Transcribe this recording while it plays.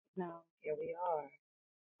Now, here we are.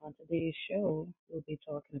 On today's show, we'll be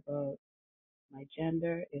talking about My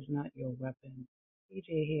Gender is Not Your Weapon.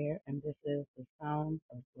 PJ here, and this is the sound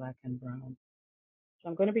of Black and Brown. So,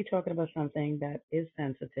 I'm going to be talking about something that is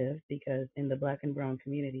sensitive because in the Black and Brown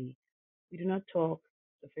community, we do not talk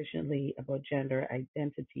sufficiently about gender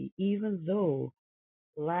identity, even though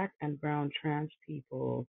Black and Brown trans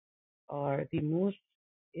people are the most,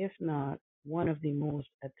 if not one of the most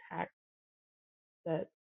attacked set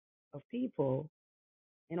of people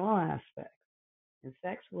in all aspects. In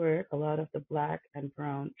sex work, a lot of the black and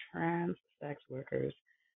brown trans sex workers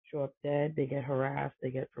show up dead, they get harassed,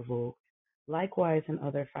 they get provoked. Likewise, in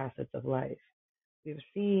other facets of life. We've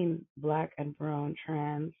seen black and brown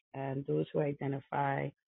trans and those who identify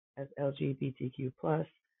as LGBTQ plus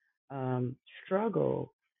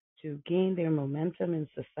struggle to gain their momentum in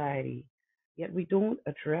society. Yet we don't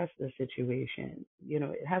address the situation.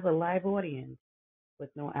 It has a live audience with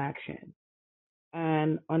no action.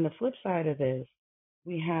 And on the flip side of this,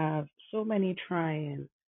 we have so many trying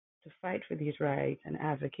to fight for these rights and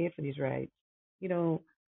advocate for these rights. You know,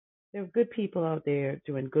 there are good people out there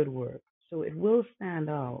doing good work. So it will stand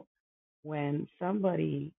out when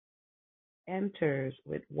somebody enters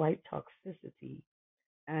with white toxicity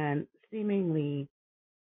and seemingly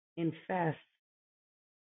infests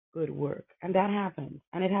good work. And that happens.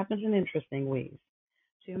 And it happens in interesting ways.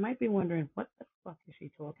 So you might be wondering, what the fuck is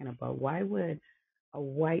she talking about? Why would a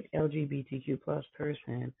white LGBTQ plus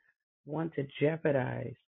person want to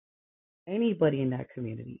jeopardize anybody in that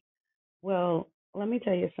community? Well, let me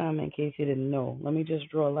tell you something in case you didn't know. Let me just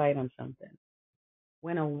draw light on something.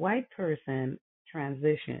 When a white person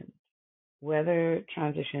transitions, whether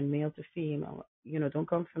transition male to female, don't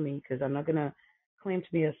come for me because I'm not going to claim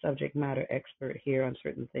to be a subject matter expert here on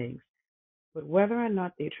certain things. But whether or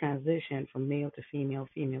not they transition from male to female,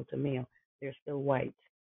 female to male, they're still white.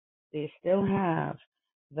 They still have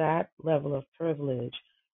that level of privilege,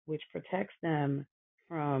 which protects them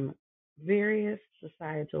from various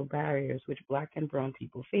societal barriers which black and brown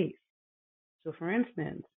people face. So, for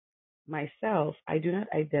instance, myself, I do not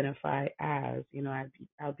identify as,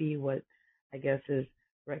 I'll be what I guess is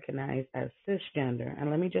recognized as cisgender. And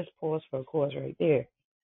let me just pause for a cause right there.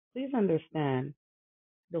 Please understand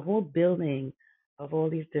the whole building of all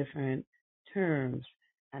these different terms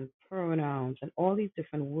and pronouns and all these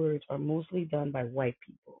different words are mostly done by white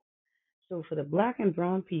people. So for the black and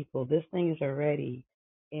brown people, this thing is already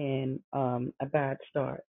in a bad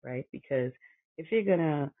start, right? Because if you're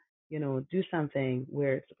gonna, do something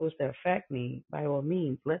where it's supposed to affect me, by all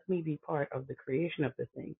means, let me be part of the creation of the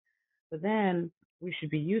thing. But then we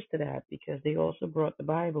should be used to that because they also brought the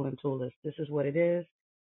Bible and told us this is what it is.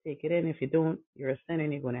 Take it in. If you don't, you're a sinner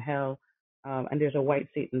and you're going to hell. And there's a white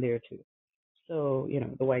Satan there too. So,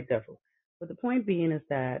 the white devil. But the point being is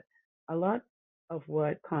that a lot of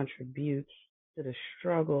what contributes to the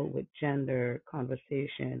struggle with gender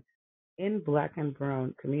conversation in black and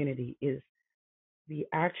brown community is the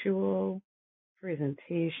actual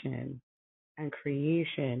presentation and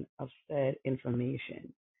creation of said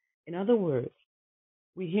information. In other words,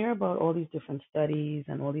 we hear about all these different studies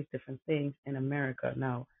and all these different things in America.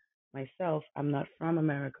 Now, myself, I'm not from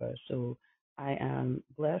America, so I am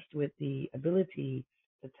blessed with the ability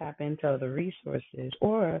to tap into other resources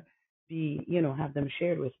or have them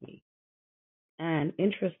shared with me. And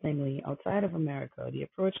interestingly, outside of America, the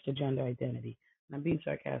approach to gender identity, and I'm being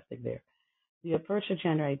sarcastic there, the approach to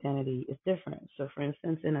gender identity is different. So, for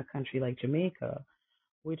instance, in a country like Jamaica,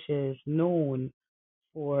 which is known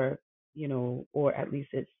for, or at least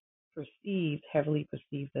it's heavily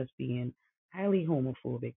perceived as being highly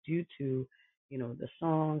homophobic due to, the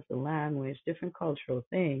songs, the language, different cultural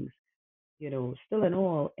things, still in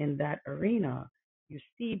all in that arena, you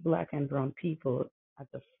see black and brown people at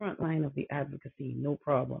the front line of the advocacy, no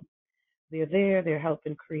problem. They're there, they're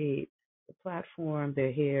helping create the platform,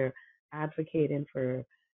 they're here advocating for,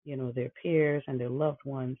 their peers and their loved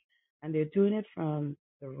ones, and they're doing it from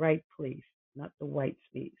the right place, not the white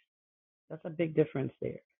space. That's a big difference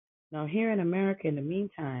there. Now, here in America, in the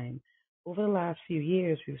meantime, over the last few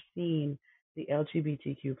years, we've seen the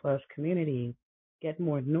LGBTQ plus community get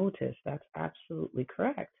more notice. That's absolutely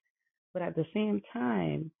correct. But at the same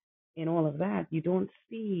time, in all of that, you don't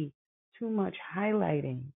see too much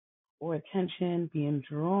highlighting or attention being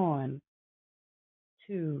drawn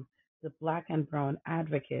to the black and brown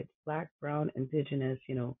advocates, black, brown, indigenous,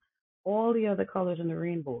 all the other colors in the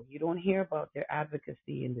rainbow. You don't hear about their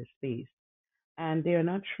advocacy in this space. And they are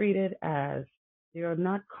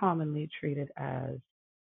not commonly treated as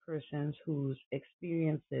persons whose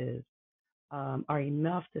experiences are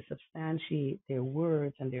enough to substantiate their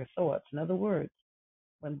words and their thoughts. In other words,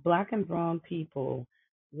 when black and brown people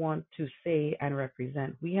want to say and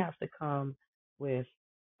represent, we have to come with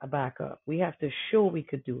a backup. We have to show we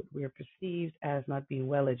could do it. We are perceived as not being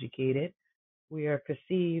well educated. We are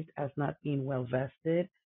perceived as not being well vested.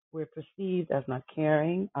 We're perceived as not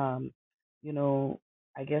caring. You know,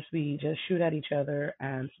 I guess we just shoot at each other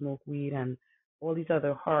and smoke weed and all these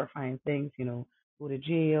other horrifying things, go to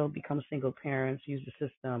jail, become single parents, use the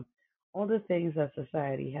system. All the things that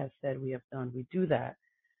society has said we have done, we do that.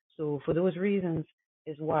 So for those reasons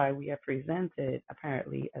is why we are presented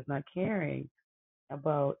apparently as not caring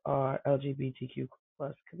about our LGBTQ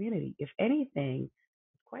plus community. If anything,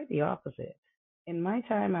 it's quite the opposite. In my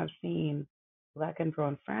time, I've seen black and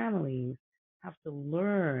brown families have to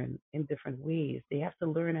learn in different ways. They have to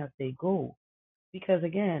learn as they go. Because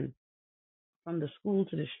again, from the school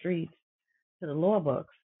to the streets to the law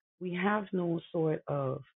books, we have no sort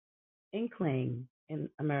of inkling in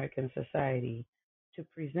American society to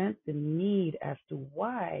present the need as to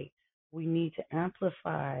why we need to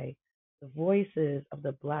amplify the voices of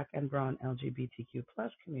the black and brown LGBTQ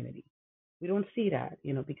plus community. We don't see that,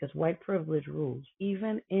 because white privilege rules,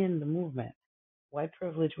 even in the movement, white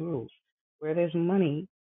privilege rules. Where there's money,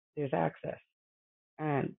 there's access.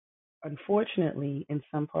 And unfortunately, in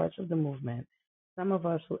some parts of the movement, some of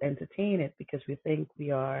us will entertain it because we think we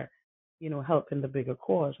are, helping the bigger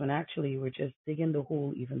cause when actually we're just digging the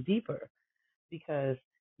hole even deeper because,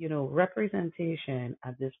 representation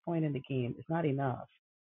at this point in the game is not enough.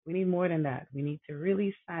 We need more than that. We need to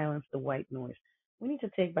really silence the white noise. We need to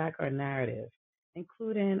take back our narrative,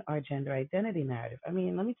 including our gender identity narrative. I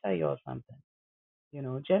mean, let me tell you all something.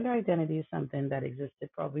 Gender identity is something that existed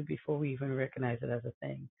probably before we even recognized it as a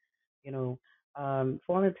thing. You know,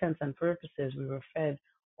 for all intents and purposes, we were fed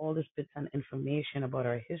all this bits and information about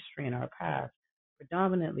our history and our past,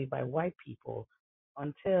 predominantly by white people,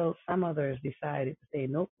 until some others decided to say,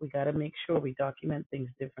 nope, we got to make sure we document things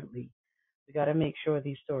differently. We got to make sure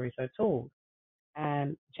these stories are told.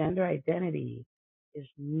 And gender identity is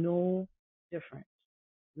no different.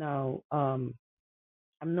 Now,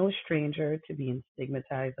 I'm no stranger to being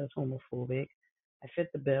stigmatized as homophobic. I fit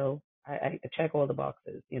the bill. I check all the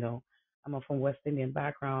boxes. I'm from West Indian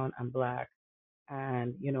background. I'm black,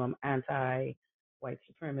 and I'm anti-white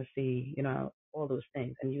supremacy. All those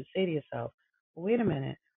things. And you say to yourself, well, wait a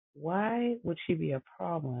minute, why would she be a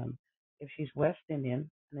problem if she's West Indian,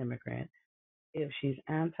 an immigrant, if she's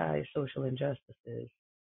anti-social injustices,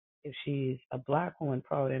 if she's a black woman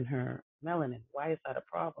proud in her melanin? Why is that a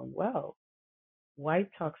problem? Well, white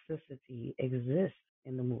toxicity exists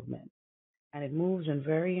in the movement, and it moves in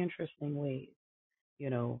very interesting ways. You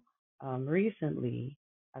know, Recently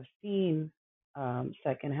I've seen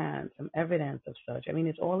secondhand some evidence of such. I mean,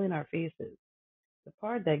 it's all in our faces. The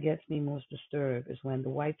part that gets me most disturbed is when the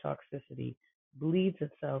white toxicity bleeds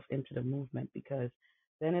itself into the movement because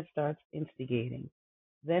then it starts instigating.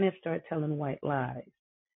 Then it starts telling white lies.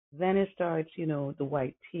 Then it starts, the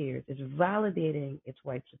white tears. It's validating its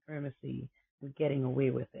white supremacy and getting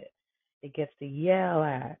away with it. It gets to yell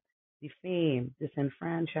at, defame,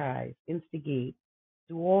 disenfranchise, instigate,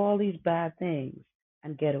 do all these bad things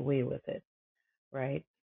and get away with it, right?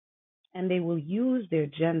 And they will use their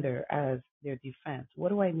gender as their defense. What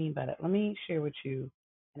do I mean by that? Let me share with you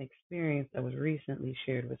an experience that was recently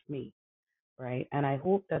shared with me, right? And I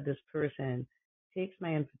hope that this person takes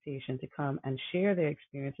my invitation to come and share their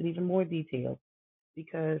experience in even more detail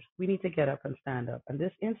because we need to get up and stand up. And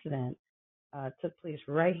this incident took place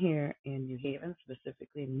right here in New Haven,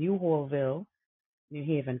 specifically New Hallville, New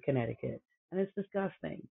Haven, Connecticut. And it's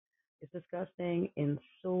disgusting. It's disgusting in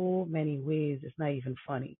so many ways. It's not even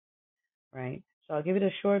funny, right? So I'll give it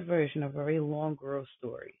a short version of a very long, gross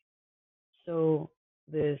story. So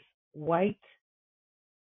this white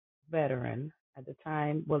veteran at the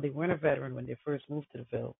time, well, they weren't a veteran when they first moved to the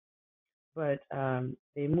Ville, but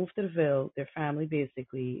they moved to the Ville. Their family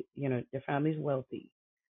basically, their family's wealthy.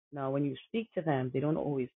 Now, when you speak to them, they don't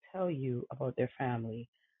always tell you about their family,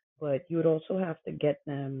 but you would also have to get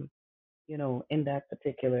them, in that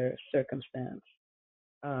particular circumstance,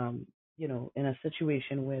 in a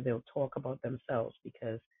situation where they'll talk about themselves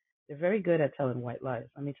because they're very good at telling white lies,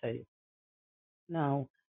 let me tell you. Now,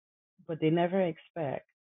 but they never expect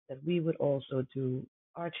that we would also do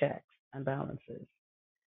our checks and balances.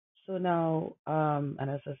 So now, and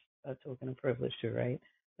that's a token of privilege too, right?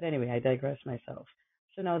 But anyway, I digress myself.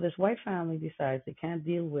 So now this white family decides they can't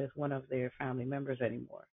deal with one of their family members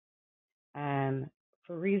anymore. And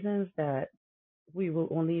for reasons that we will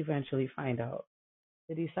only eventually find out,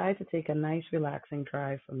 they decide to take a nice relaxing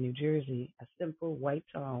drive from New Jersey, a simple white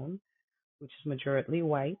town, which is majority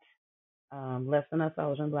white, less than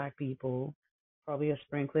 1,000 black people, probably a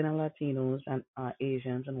sprinkling of Latinos and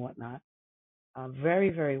Asians and whatnot. Very,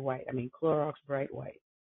 very white. I mean, Clorox bright white.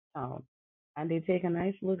 Um, and they take a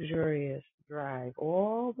nice luxurious drive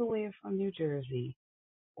all the way from New Jersey,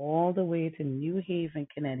 all the way to New Haven,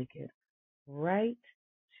 Connecticut, right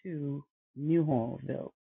to New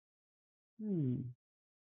Hallville. Hmm,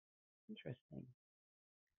 interesting.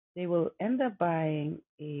 They will end up buying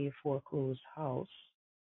a foreclosed house,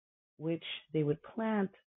 which they would plant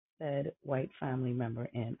said white family member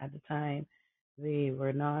in. At the time, they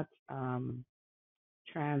were not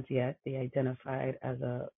trans yet. They identified as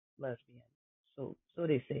a lesbian. So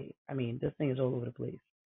they say. I mean, this thing is all over the place.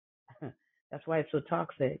 That's why it's so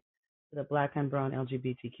toxic to the Black and Brown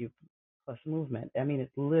LGBTQ plus movement. I mean,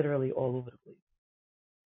 it's literally all over the place.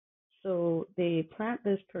 So they plant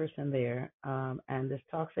this person there, and this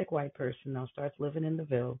toxic white person now starts living in the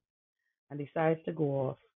Ville and decides to go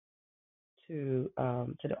off to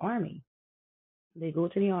the army. They go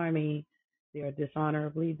to the army. They are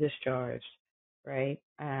dishonorably discharged, right?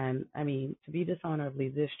 And I mean, to be dishonorably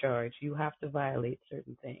discharged, you have to violate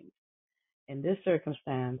certain things. In this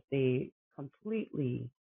circumstance, they completely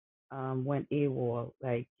went AWOL.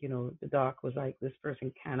 Like, the doc was like, this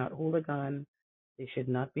person cannot hold a gun. They should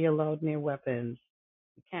not be allowed near weapons.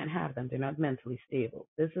 You can't have them. They're not mentally stable.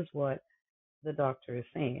 This is what the doctor is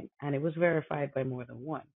saying. And it was verified by more than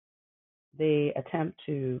one. They attempt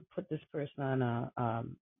to put this person on a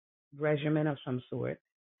regimen of some sort,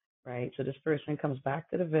 right? So this person comes back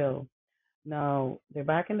to the Ville. Now they're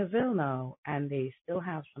back in the Ville now, and they still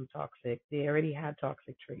have some toxic. They already had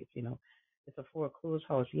toxic traits. It's a foreclosed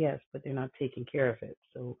house, yes, but they're not taking care of it.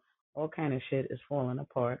 So all kind of shit is falling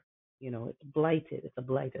apart. It's blighted. It's a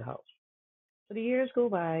blighted house. So the years go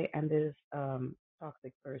by, and this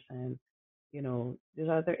toxic person, there's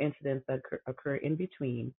other incidents that occur in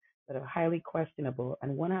between that are highly questionable,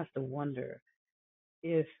 and one has to wonder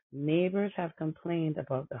if neighbors have complained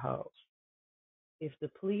about the house, if the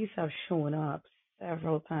police have shown up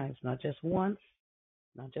several times, not just once,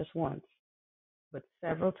 but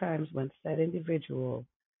several times when said individual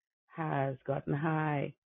has gotten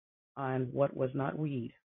high on what was not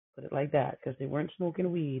weed, put it like that, because they weren't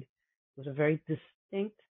smoking weed. It was a very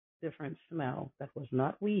distinct, different smell that was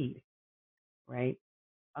not weed, right?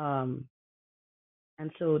 Um,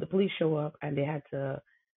 And so the police show up and they had to,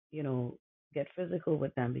 you know, get physical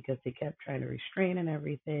with them because they kept trying to restrain and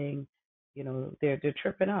everything. They're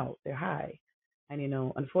tripping out, they're high. And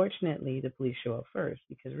unfortunately the police show up first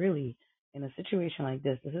because really in a situation like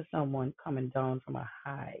this is someone coming down from a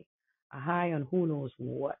high on who knows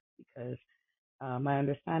what. Because my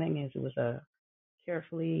understanding is it was a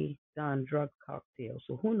carefully done drug cocktail.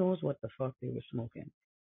 So who knows what the fuck they were smoking.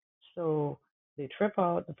 So they trip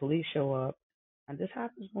out, the police show up, and this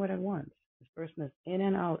happens more than once. This person is in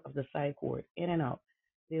and out of the psych ward, in and out.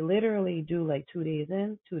 They literally do like 2 days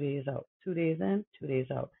in, 2 days out, 2 days in, 2 days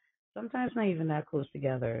out. Sometimes not even that close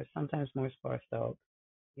together, sometimes more sparsed out,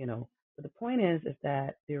 you know. But the point is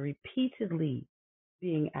that they're repeatedly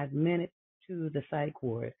being admitted to the psych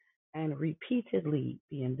ward and repeatedly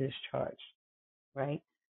being discharged, right?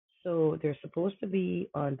 So they're supposed to be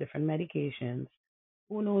on different medications.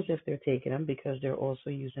 Who knows if they're taking them because they're also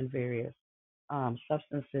using various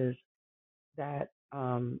substances that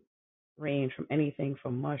range from anything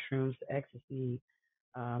from mushrooms to ecstasy,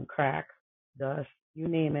 crack, dust, you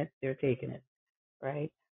name it, they're taking it, right?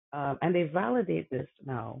 And they validate this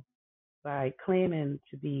now by claiming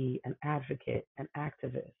to be an advocate, an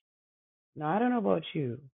activist. Now, I don't know about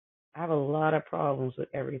you. I have a lot of problems with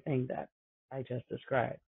everything that I just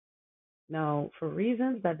described. Now, for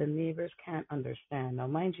reasons that the neighbors can't understand, now,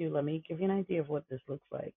 mind you, let me give you an idea of what this looks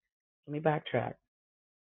like. Let me backtrack.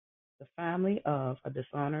 The family of a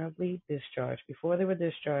dishonorably discharged, before they were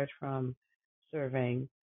discharged from serving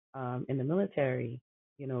in the military,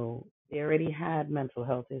 they already had mental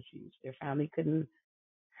health issues. Their family couldn't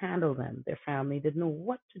handle them, their family didn't know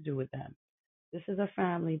what to do with them. This is a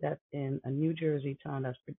family that's in a New Jersey town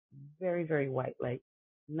that's very, very white, like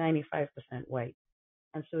 95% white.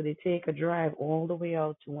 And so they take a drive all the way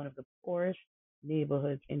out to one of the poorest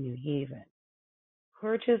neighborhoods in New Haven,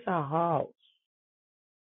 purchase a house,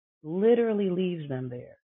 literally leaves them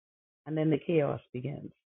there. And then the chaos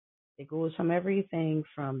begins. It goes from everything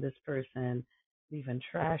from this person leaving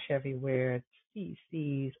trash everywhere,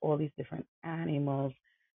 feces, all these different animals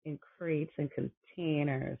in crates and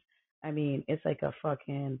containers. I mean, it's like a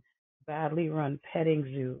fucking badly run petting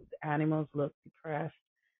zoo. The animals look depressed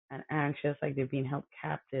and anxious, like they're being held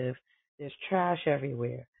captive. There's trash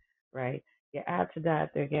everywhere, right? You add to that,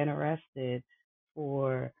 they're getting arrested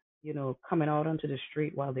for coming out onto the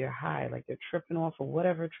street while they're high, like they're tripping off or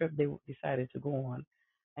whatever trip they decided to go on.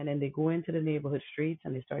 And then they go into the neighborhood streets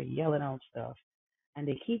and they start yelling out stuff. And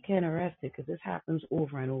they keep getting arrested because this happens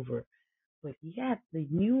over and over. But yet, the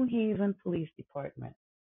New Haven Police Department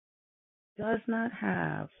does not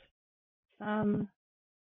have some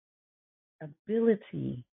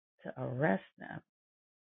ability to arrest them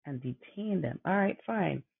and detain them. All right,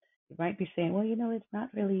 fine. You might be saying, well, it's not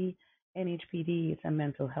really NHPD, it's a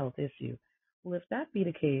mental health issue. Well, if that be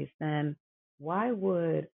the case, then why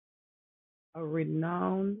would a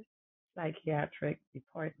renowned psychiatric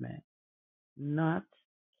department not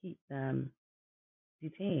keep them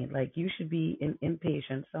detained? Like, you should be in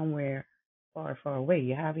inpatient somewhere far, far away.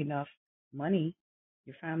 You have enough money,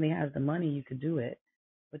 your family has the money, you could do it,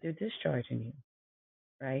 but they're discharging you,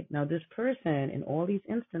 right? Now, this person, in all these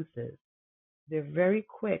instances, they're very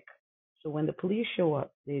quick. So when the police show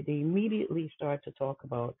up, they immediately start to talk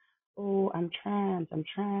about, oh, I'm trans.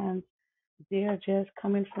 They're just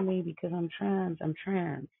coming for me because I'm trans.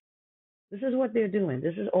 This is what they're doing.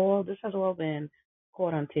 This has all been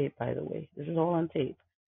caught on tape, by the way. This is all on tape,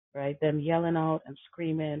 right? Them yelling out and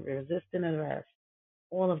screaming, resisting arrest,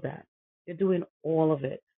 all of that. They're doing all of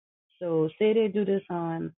it. So say they do this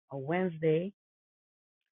on a Wednesday,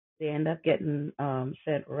 they end up getting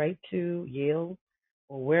sent right to Yale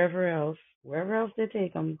or wherever else they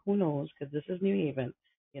take them. Who knows? Because this is New Haven.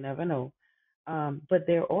 You never know. But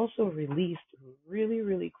they're also released really,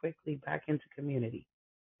 really quickly back into community,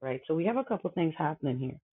 right? So we have a couple things happening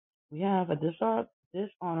here. We have a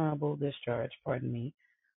dishonorable discharge, pardon me,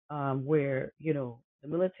 where the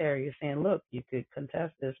military is saying, look, you could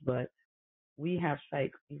contest this, but we have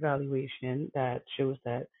psych evaluation that shows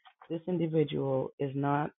that this individual is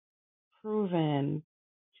not proven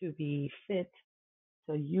to be fit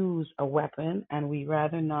to use a weapon, and we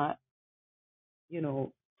rather not,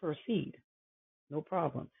 proceed. No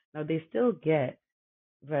problem. Now, they still get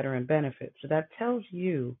veteran benefits. So that tells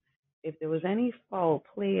you if there was any foul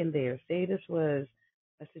play in there, say this was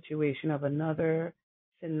a situation of another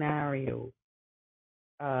scenario,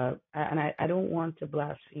 and I don't want to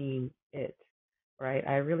blaspheme it, right?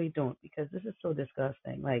 I really don't, because this is so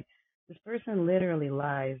disgusting. Like, this person literally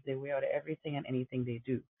lies their way out of everything and anything they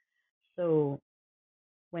do. So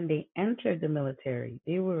when they entered the military,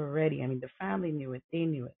 they were ready. I mean, the family knew it, they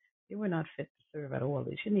knew it. They were not fit to serve at all.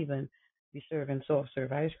 They shouldn't even be serving soft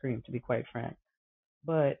serve ice cream, to be quite frank.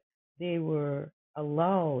 But they were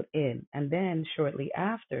allowed in. And then shortly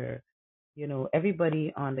after,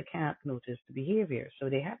 everybody on the camp noticed the behavior. So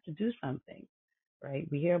they have to do something, right?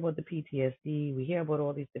 We hear about the PTSD, we hear about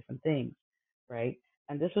all these different things, right?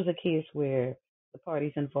 And this was a case where the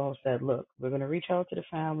parties involved said, look, we're going to reach out to the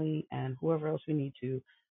family and whoever else we need to.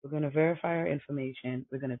 We're going to verify our information.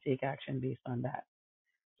 We're going to take action based on that.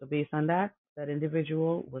 So based on that, that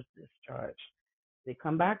individual was discharged. They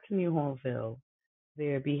come back to New Holmville.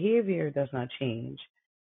 Their behavior does not change.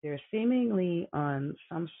 They're seemingly on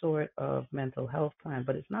some sort of mental health plan,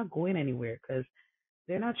 but it's not going anywhere because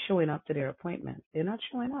they're not showing up to their appointments. They're not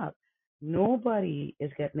showing up. Nobody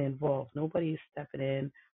is getting involved. Nobody's stepping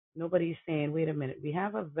in. Nobody's saying, wait a minute, we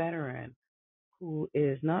have a veteran who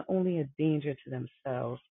is not only a danger to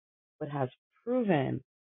themselves, but has proven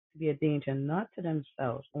to be a danger not to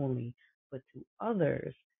themselves only, but to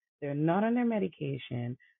others. They're not on their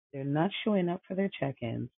medication. They're not showing up for their check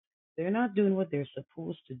ins. They're not doing what they're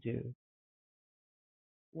supposed to do.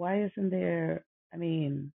 Why isn't there? I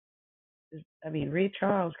mean, Ray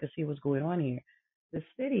Charles could see what's going on here. The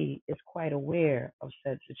city is quite aware of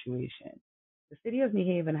said situation. The city of New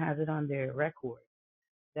Haven has it on their record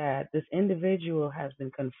that this individual has been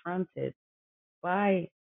confronted by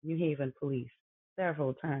New Haven police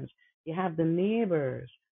several times. You have the neighbors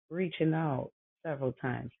reaching out several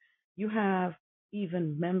times. You have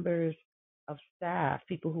even members of staff,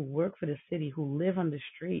 people who work for the city who live on the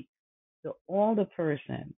street. The older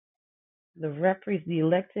person, the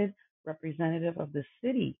elected representative of the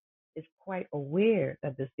city, is quite aware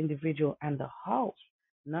that this individual and the house,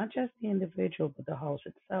 not just the individual, but the house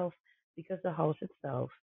itself, because the house itself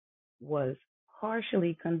was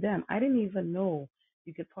partially condemned. I didn't even know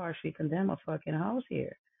you could partially condemn a fucking house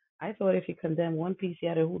here. I thought if you condemn one piece, you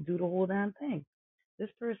had to do the whole damn thing. This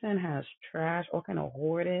person has trash, all kind of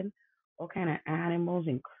hoarding, all kind of animals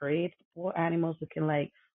and crates, poor animals looking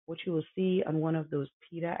like what you will see on one of those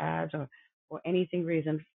PETA ads or anything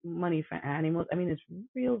raising money for animals. I mean, it's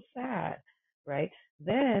real sad, right?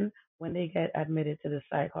 Then when they get admitted to the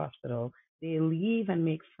psych hospital, they leave and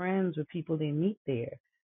make friends with people they meet there.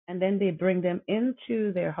 And then they bring them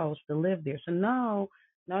into their house to live there. So now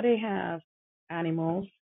they have animals,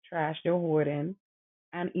 trash they're hoarding,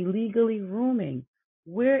 and illegally roaming.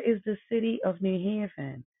 Where is the city of New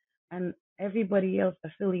Haven and everybody else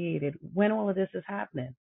affiliated when all of this is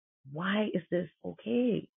happening? Why is this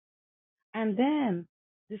okay? And then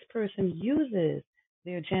this person uses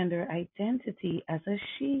their gender identity as a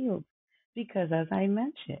shield because, as I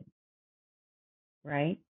mentioned,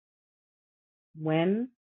 right, when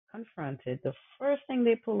confronted, the first thing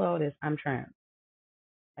they pull out is, I'm trans.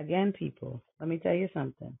 Again, people, let me tell you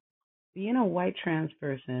something. Being a white trans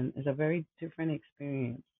person is a very different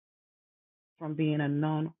experience from being a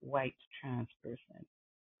non white trans person.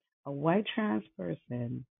 A white trans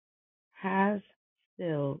person has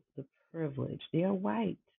still the privilege. They are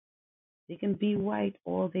white. They can be white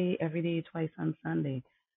all day, every day, twice on Sunday.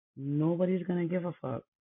 Nobody's going to give a fuck,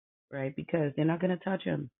 right? Because they're not going to touch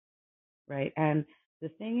them, right? And the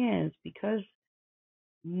thing is, because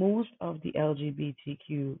most of the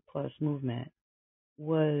LGBTQ plus movement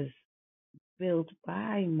was built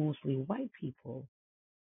by mostly white people.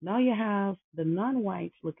 Now you have the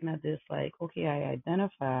non-whites looking at this like, okay, I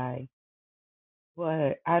identify,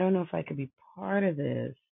 but I don't know if I could be part of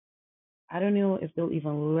this. I don't know if they'll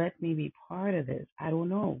even let me be part of this. I don't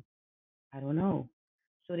know. I don't know.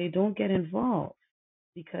 So they don't get involved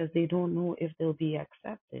because they don't know if they'll be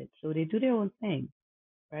accepted. So they do their own thing,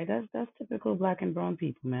 right? That's typical black and brown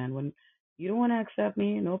people, man. When you don't want to accept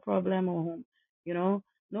me, no problem, home, you know,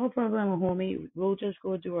 no problem, homie. We'll just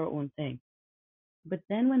go do our own thing. But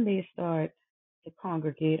then when they start to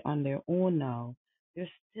congregate on their own now, they're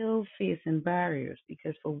still facing barriers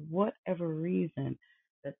because for whatever reason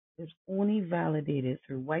that is only validated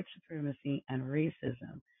through white supremacy and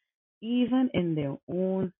racism, even in their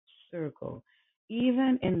own circle,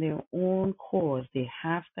 even in their own cause, they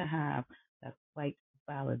have to have that white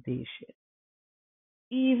validation.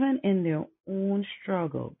 Even in their own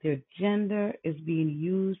struggle, their gender is being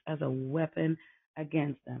used as a weapon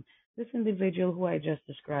against them. This individual who I just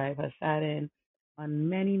described has sat in on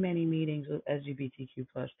many, many meetings with LGBTQ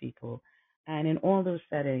plus people. And in all those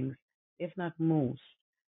settings, if not most,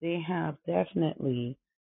 they have definitely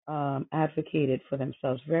advocated for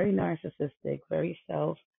themselves. Very narcissistic, very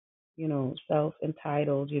self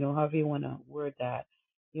entitled, however you want to word that,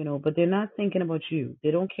 but they're not thinking about you.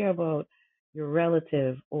 They don't care about your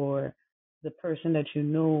relative or the person that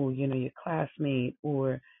your classmate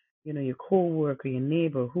or, your coworker, your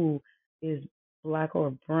neighbor who is black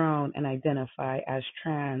or brown and identify as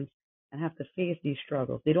trans and have to face these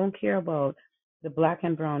struggles. They don't care about the black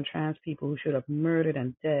and brown trans people who should have murdered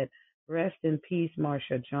and dead. Rest in peace,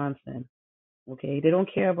 Marsha Johnson. Okay, they don't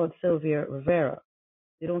care about Sylvia Rivera.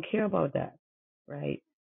 They don't care about that, right?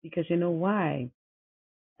 Because you know why?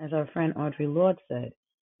 As our friend Audre Lorde said,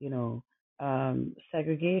 you know,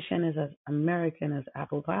 segregation is as American as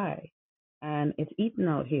apple pie. And it's eaten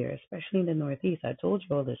out here, especially in the Northeast. I told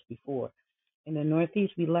you all this before. In the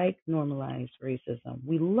Northeast, we like normalized racism.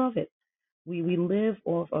 We love it. We live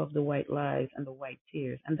off of the white lies and the white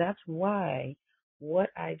tears. And that's why what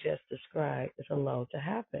I just described is allowed to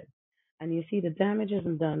happen. And you see, the damage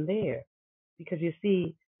isn't done there because you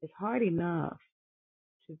see, it's hard enough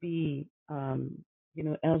to be,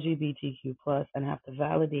 LGBTQ plus and have to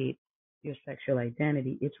validate your sexual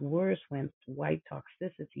identity. It's worse when white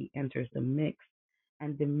toxicity enters the mix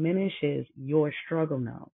and diminishes your struggle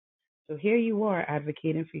now. So here you are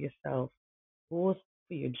advocating for yourself, both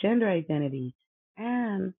for your gender identity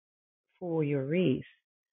and for your race.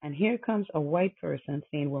 And here comes a white person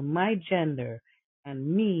saying, well, my gender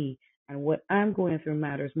and me and what I'm going through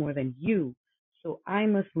matters more than you. So I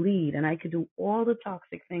must lead and I could do all the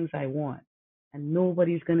toxic things I want. And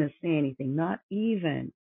nobody's going to say anything, not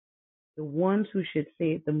even the ones who should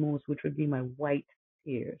say it the most, which would be my white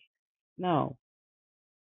peers. Now,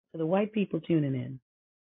 for the white people tuning in,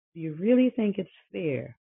 do you really think it's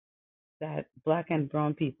fair that black and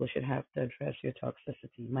brown people should have to address your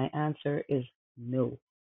toxicity? My answer is no.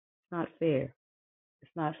 It's not fair.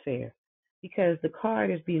 It's not fair because the card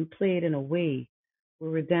is being played in a way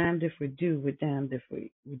where we're damned if we do, we're damned if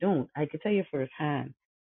we don't. I could tell you firsthand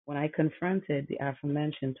when I confronted the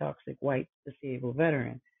aforementioned toxic white disabled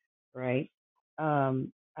veteran, right?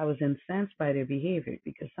 I was incensed by their behavior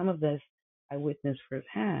because some of this I witnessed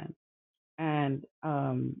firsthand. And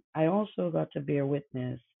I also got to bear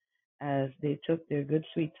witness as they took their good,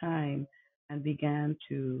 sweet time and began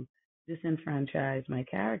to disenfranchise my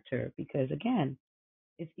character because, again,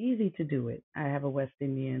 it's easy to do it. I have a West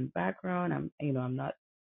Indian background. I'm not,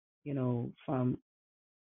 from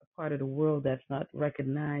a part of the world that's not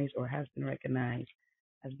recognized or has been recognized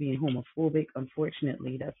as being homophobic.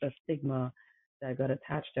 Unfortunately, that's a stigma that got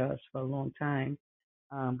attached to us for a long time.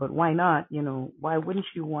 But why not? Why wouldn't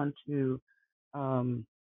you want to um,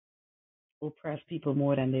 oppress people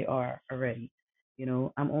more than they are already.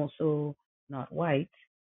 I'm also not white,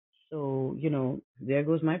 so there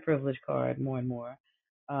goes my privilege card more and more.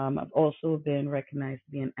 I've also been recognized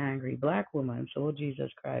to be an angry black woman. So, oh,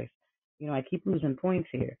 Jesus Christ, I keep losing points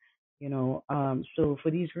here. So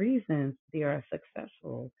for these reasons, they are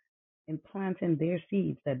successful in planting their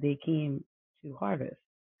seeds that they came to harvest.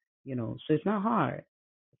 So it's not hard.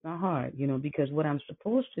 It's not hard, because what I'm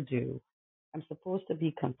supposed to do, I'm supposed to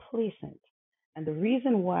be complacent. And the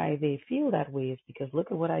reason why they feel that way is because look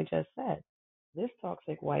at what I just said. This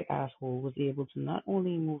toxic white asshole was able to not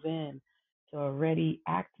only move in to a already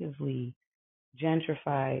actively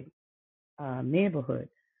gentrified neighborhood,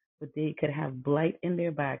 but they could have blight in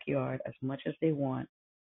their backyard as much as they want.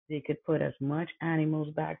 They could put as much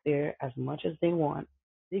animals back there as much as they want.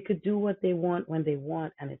 They could do what they want when they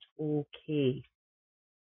want, and it's okay.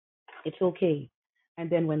 It's okay. And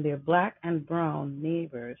then when they're black and brown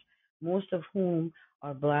neighbors, most of whom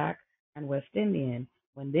are black and West Indian,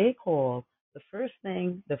 when they call, the first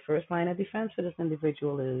line of defense for this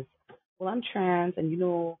individual is, well, I'm trans and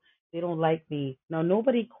they don't like me. Now,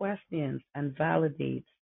 nobody questions and validates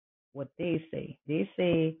what they say. They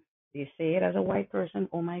say it as a white person,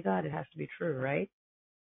 oh my God, it has to be true, right?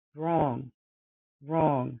 Wrong,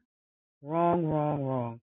 wrong, wrong, wrong,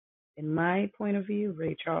 wrong. In my point of view,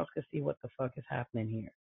 Ray Charles could see what the fuck is happening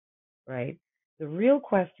here, right? The real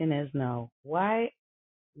question is now, why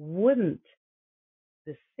wouldn't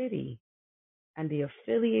the city and the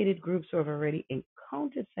affiliated groups who have already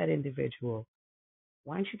encountered said individual,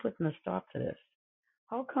 why aren't you putting a stop to this?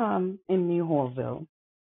 How come in New Hallville,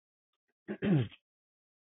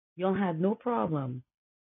 you'll have no problem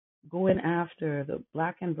going after the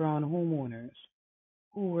black and brown homeowners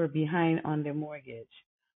who were behind on their mortgage,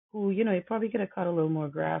 who, you probably could have cut a little more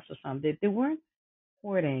grass or something. They weren't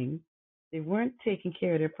hoarding. They weren't taking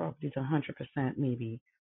care of their properties 100%, maybe.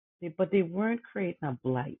 But they weren't creating a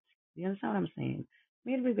blight. You understand what I'm saying?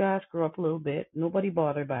 Maybe the grass grew up a little bit. Nobody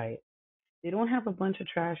bothered by it. They don't have a bunch of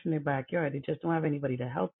trash in their backyard. They just don't have anybody to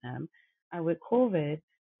help them. And with COVID,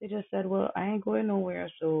 they just said, well, I ain't going nowhere.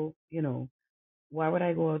 So, why would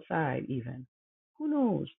I go outside even? Who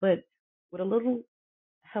knows? But with a little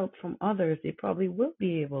help from others, they probably will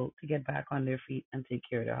be able to get back on their feet and take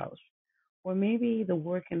care of their house. Or maybe the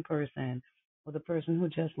working person or the person who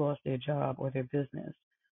just lost their job or their business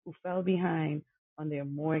who fell behind on their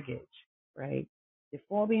mortgage, right? They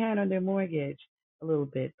fall behind on their mortgage a little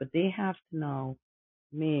bit, but they have to now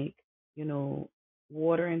make, you know,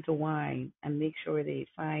 water into wine and make sure they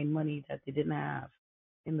find money that they didn't have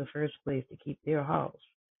in the first place to keep their house.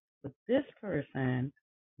 But this person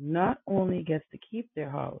not only gets to keep their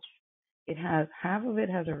house, it has half of it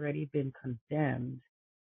has already been condemned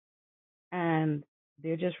and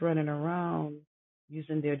they're just running around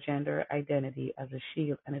using their gender identity as a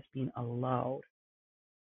shield and it's being allowed.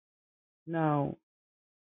 Now,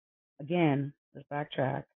 again, let's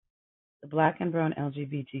backtrack. The Black and Brown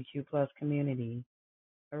LGBTQ plus community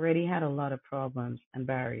already had a lot of problems and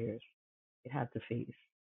barriers it had to face,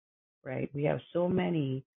 right? We have so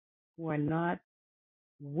many who are not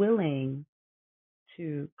willing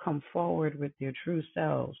to come forward with their true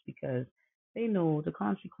selves because they know the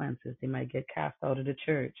consequences. They might get cast out of the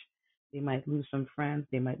church. They might lose some friends.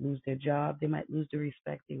 They might lose their job. They might lose the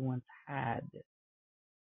respect they once had. They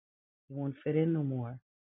won't fit in no more.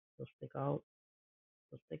 They'll stick out.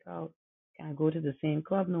 They'll stick out. Can't go to the same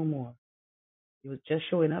club no more. It was just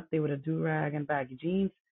showing up there with a do rag and baggy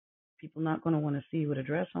jeans. People not going to want to see you with a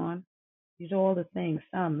dress on. These are all the things,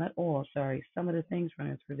 some, not all, sorry, some of the things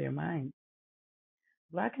running through their mind.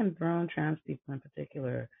 Black and brown trans people in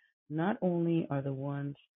particular not only are the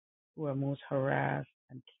ones who are most harassed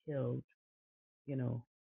and killed, you know,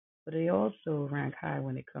 but they also rank high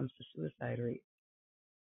when it comes to suicide rates.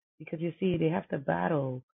 Because you see, they have to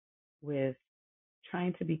battle with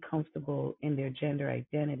trying to be comfortable in their gender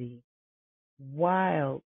identity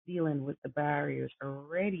while dealing with the barriers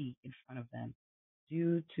already in front of them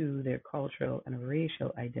due to their cultural and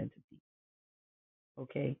racial identity.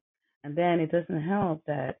 Okay? And then it doesn't help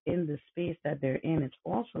that in the space that they're in, it's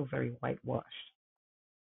also very whitewashed,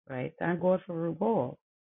 right? Thank God for RuPaul,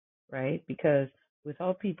 right? Because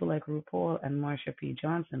without people like RuPaul and Marsha P.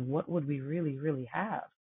 Johnson, what would we really, really have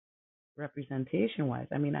representation wise?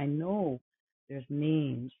 I mean, I know there's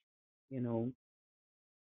names, you know,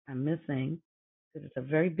 I'm missing because it's a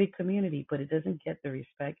very big community, but it doesn't get the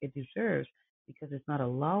respect it deserves because it's not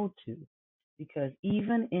allowed to. Because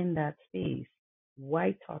even in that space,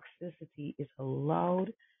 white toxicity is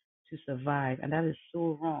allowed to survive, and that is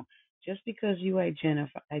so wrong. Just because you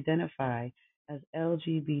identify as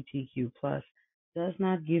LGBTQ plus does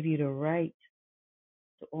not give you the right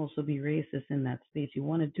to also be racist in that space. You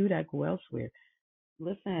want to do that, go elsewhere.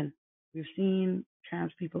 Listen, we've seen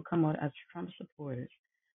trans people come out as Trump supporters,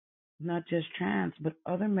 not just trans, but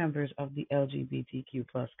other members of the LGBTQ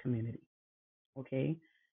plus community. Okay,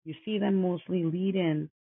 you see them mostly leading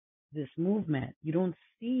this movement. You don't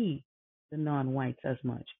see the non-whites as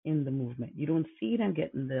much in the movement. You don't see them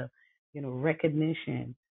getting the,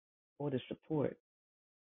 recognition or the support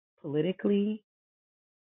politically,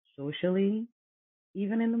 socially,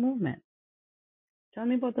 even in the movement. Tell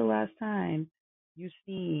me about the last time you've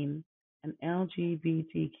seen an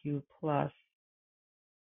LGBTQ plus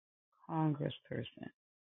congressperson,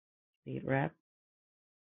 state rep,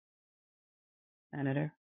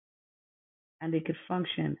 senator, and they could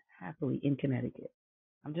function happily in Connecticut.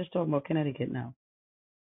 I'm just talking about Connecticut now.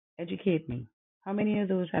 Educate me. How many of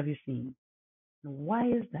those have you seen? And why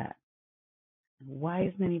is that? And why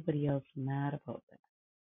isn't anybody else mad about that?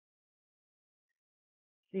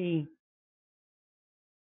 See,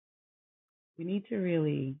 we need to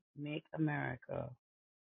really make America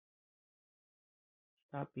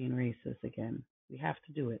stop being racist again. We have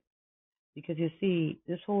to do it. Because you see,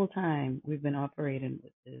 this whole time we've been operating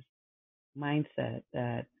with this mindset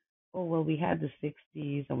that, oh, well, we had the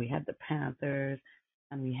 60s and we had the Panthers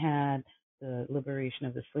and we had the liberation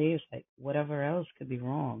of the slaves. Like, whatever else could be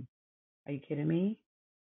wrong. Are you kidding me?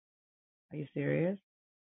 Are you serious?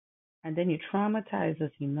 And then you traumatize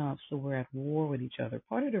us enough so we're at war with each other.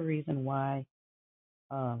 Part of the reason why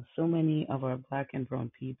so many of our black and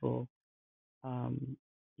brown people, um,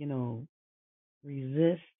 you know,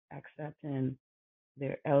 resist accepting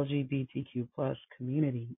their LGBTQ plus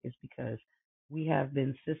community is because we have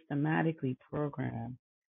been systematically programmed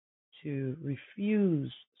to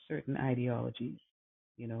refuse certain ideologies.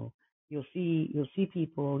 You know, you'll see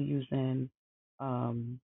people using,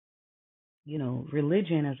 um,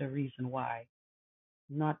 religion as a reason why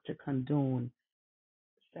not to condone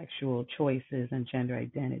sexual choices and gender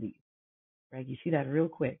identities. Right? You see that real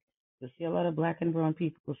quick. You'll see a lot of black and brown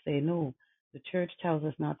people say, no, the church tells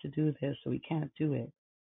us not to do this, so we can't do it.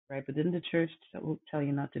 Right? But didn't the church tell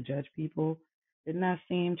you not to judge people? Didn't that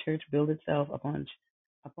same church build itself upon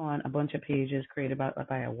a bunch of pages created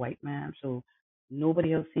by a white man? So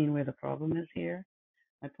nobody else seeing where the problem is here?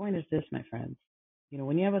 My point is this, my friends.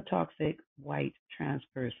 When you have a toxic white trans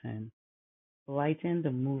person blighting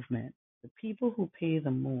the movement, the people who pay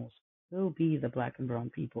the most will be the black and brown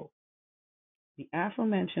people. The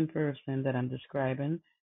aforementioned person that I'm describing,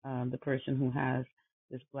 the person who has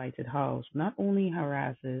this blighted house, not only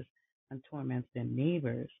harasses and torments their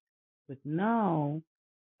neighbors, but now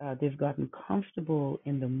they've gotten comfortable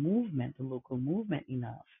in the movement, the local movement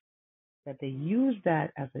enough that they use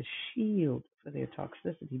that as a shield for their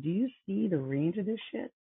toxicity. Do you see the range of this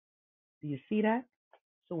shit? Do you see that?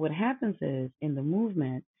 So what happens is in the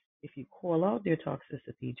movement, if you call out their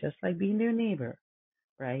toxicity, just like being their neighbor,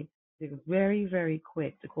 right? They're very, very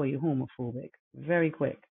quick to call you homophobic. Very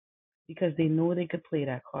quick. Because they know they could play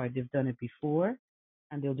that card. They've done it before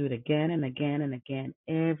and they'll do it again and again and again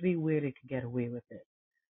everywhere they could get away with it.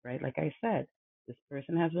 Right? Like I said, this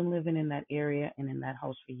person has been living in that area and in that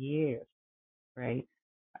house for years, right?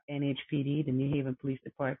 NHPD, the New Haven Police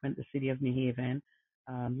Department, the City of New Haven,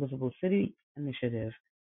 Livable City Initiative,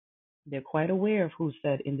 they're quite aware of who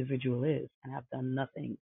said individual is and have done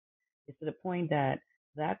nothing. It's to the point that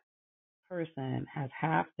that person has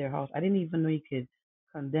half their house. I didn't even know you could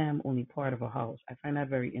condemn only part of a house. I find that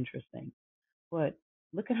very interesting. But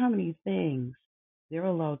look at how many things they're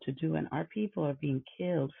allowed to do, and our people are being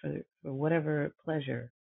killed for whatever pleasure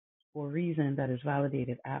or reason that is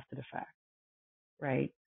validated after the fact, right?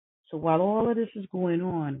 So while all of this is going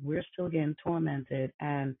on, we're still getting tormented.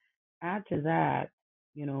 And add to that,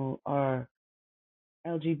 our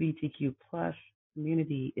LGBTQ plus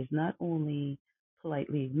community is not only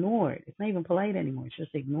politely ignored, it's not even polite anymore, it's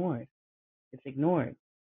just ignored. It's ignored,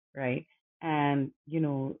 right? And,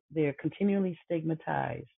 they're continually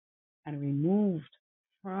stigmatized and removed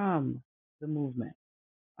from the movement.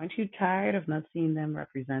 Aren't you tired of not seeing them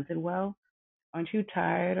represented well? Aren't you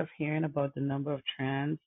tired of hearing about the number of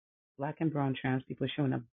black and brown trans people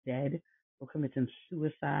showing up dead or committing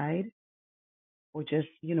suicide or just,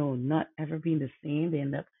 not ever being the same? They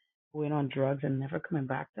end up going on drugs and never coming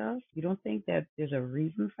back to us. You don't think that there's a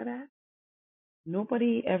reason for that?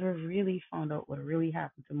 Nobody ever really found out what really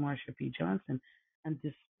happened to Marsha P. Johnson. And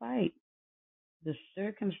despite the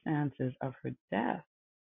circumstances of her death,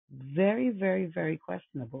 very, very, very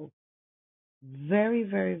questionable. Very,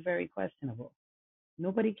 very, very questionable.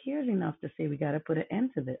 Nobody cares enough to say we got to put an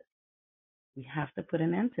end to this. We have to put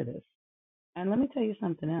an end to this. And let me tell you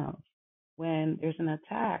something else. when there's an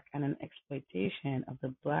attack and an exploitation of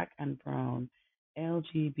the Black and Brown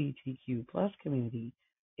LGBTQ plus community,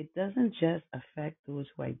 it doesn't just affect those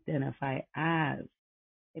who identify as,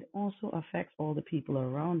 it also affects all the people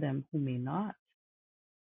around them who may not.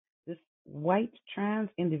 This white trans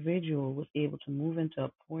individual was able to move into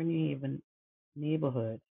a poor New Haven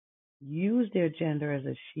neighborhood, use their gender as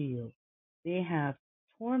a shield. They have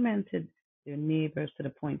tormented their neighbors to the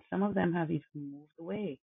point some of them have even moved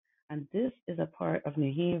away. And this is a part of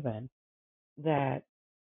New Haven that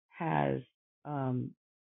has and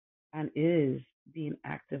is being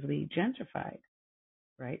actively gentrified,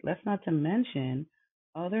 right? Let's not to mention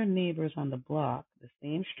other neighbors on the block, the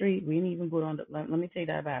same street. We didn't even go down let me take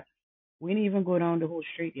that back. We didn't even go down the whole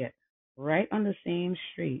street yet. Right on the same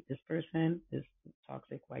street, this person, this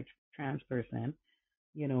toxic white trans person,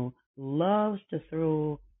 loves to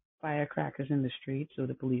throw firecrackers in the street so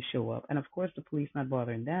the police show up. And of course, the police not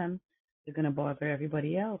bothering them. They're going to bother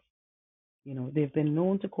everybody else. They've been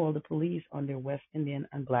known to call the police on their West Indian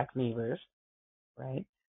and black neighbors, right?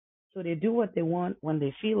 So they do what they want when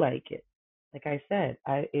they feel like it. Like I said,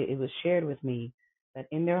 it was shared with me that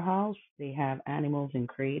in their house they have animals in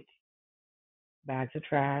crates, bags of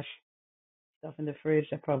trash, stuff in the fridge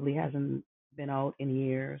that probably hasn't been out in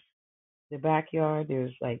years. The backyard,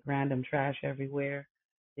 there's like random trash everywhere.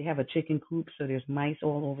 They have a chicken coop, so there's mice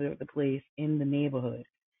all over the place in the neighborhood,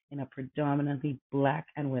 in a predominantly black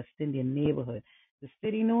and West Indian neighborhood. The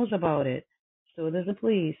city knows about it, so does the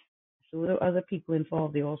police, so do other people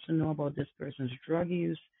involved. They also know about this person's drug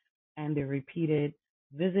use and their repeated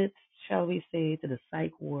visits, shall we say, to the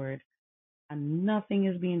psych ward, and nothing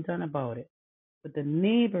is being done about it. But the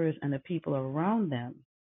neighbors and the people around them,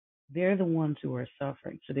 they're the ones who are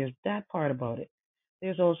suffering. So there's that part about it.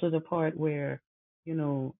 There's also the part where,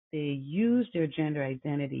 they use their gender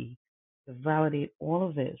identity to validate all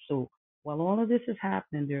of this. So while all of this is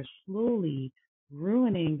happening, they're slowly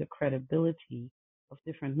ruining the credibility of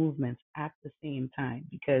different movements at the same time,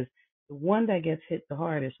 because the one that gets hit the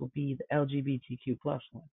hardest will be the LGBTQ plus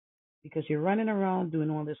one, because you're running around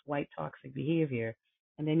doing all this white toxic behavior,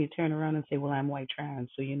 and then you turn around and say, well, I'm white trans,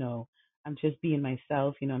 so I'm just being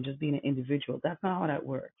myself, I'm just being an individual. That's not how that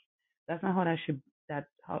works. That's not how that should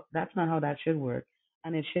that's not how that should work.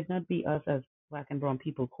 And it should not be us as black and brown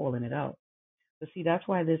people calling it out. But see, that's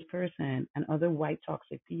why this person and other white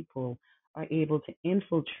toxic people are able to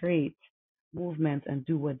infiltrate movements and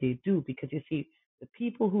do what they do, because you see, the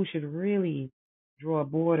people who should really draw a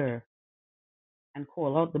border and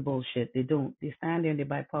call out the bullshit, they don't. They stand there and they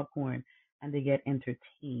buy popcorn and they get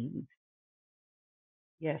entertained.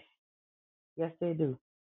 Yes, yes, they do.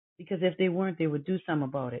 Because if they weren't, they would do something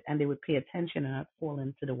about it and they would pay attention and not fall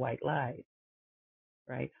into the white lies,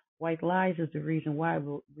 right? White lies is the reason why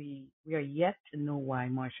we are yet to know why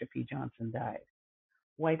Marsha P. Johnson died.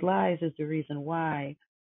 White lies is the reason why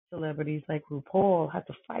celebrities like RuPaul had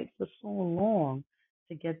to fight for so long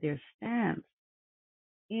to get their stance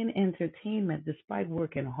in entertainment despite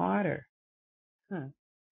working harder, huh,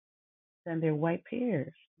 than their white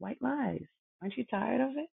peers. White lies. Aren't you tired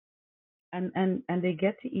of it? And they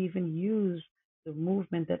get to even use the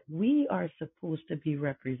movement that we are supposed to be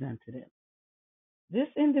represented in. This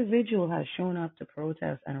individual has shown up to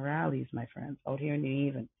protests and rallies, my friends, out here in New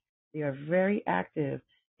Haven. They are very active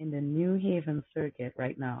in the New Haven circuit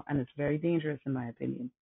right now, and it's very dangerous in my opinion,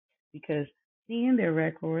 because seeing their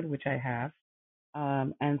record, which I have,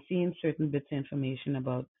 and seeing certain bits of information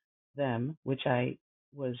about them, which they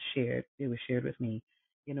were shared with me,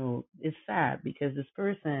 it's sad, because this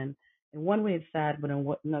person, in one way it's sad, but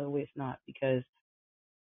in another way it's not, because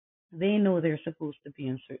they know they're supposed to be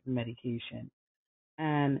on certain medication,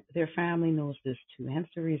 and their family knows this too. Hence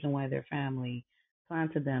the reason why their family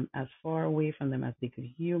planted them as far away from them as they could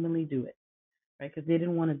humanly do it, right? Because they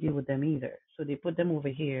didn't want to deal with them either. So they put them over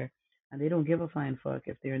here, and they don't give a flying fuck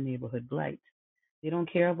if they're neighborhood blight. They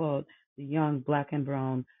don't care about the young black and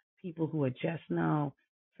brown people who are just now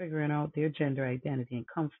figuring out their gender identity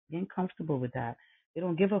and getting comfortable with that. They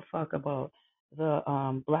don't give a fuck about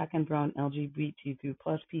the black and brown LGBTQ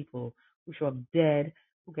plus people who show up dead,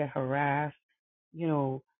 who get harassed, you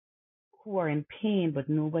know, who are in pain, but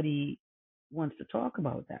nobody wants to talk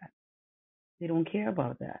about that. They don't care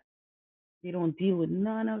about that. They don't deal with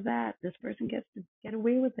none of that. This person gets to get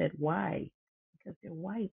away with it. Why? Because they're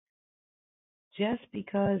white. Just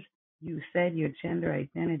because you said your gender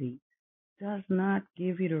identity does not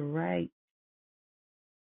give you the right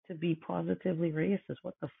to be positively racist.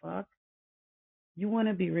 What the fuck? You want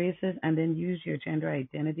to be racist and then use your gender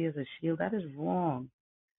identity as a shield? That is wrong.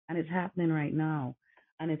 And it's happening right now.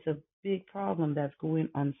 And it's a big problem that's going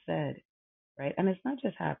unsaid. right? And it's not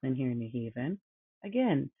just happening here in New Haven.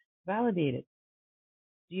 Again, validate it.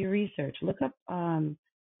 Do your research. Look up,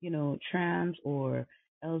 trans or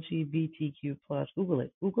LGBTQ plus. Google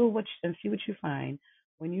it. Google and see what you find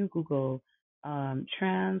when you Google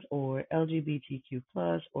trans or LGBTQ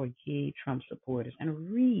plus or gay Trump supporters,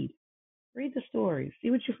 and read the stories.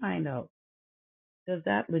 See what you find out. Does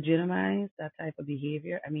that legitimize that type of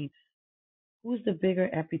behavior? I mean, who's the bigger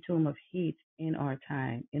epitome of hate in our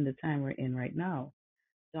time, in the time we're in right now?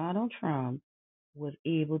 Donald Trump was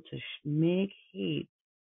able to make hate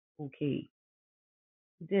okay.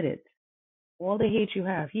 He did it. All the hate you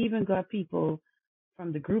have. He even got people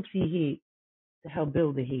from the groups he hates to help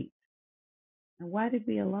build the hate. And why did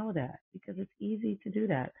we allow that? Because it's easy to do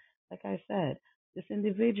that. Like I said, this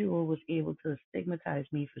individual was able to stigmatize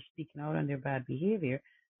me for speaking out on their bad behavior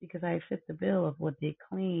because I fit the bill of what they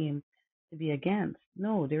claim to be against.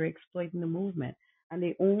 No, they're exploiting the movement. And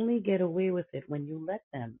they only get away with it when you let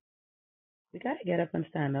them. We got to get up and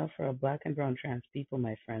stand up for our black and brown trans people,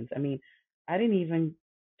 my friends. I mean, I didn't even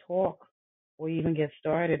talk or even get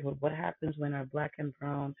started with what happens when our black and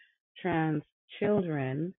brown trans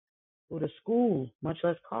children go to school, much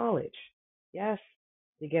less college. Yes,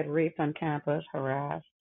 they get raped on campus, harassed,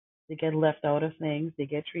 they get left out of things, they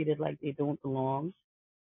get treated like they don't belong.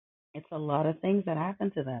 It's a lot of things that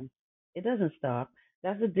happen to them. It doesn't stop.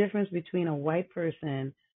 That's the difference between a white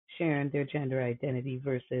person sharing their gender identity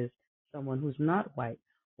versus someone who's not white.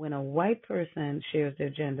 When a white person shares their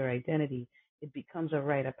gender identity, it becomes a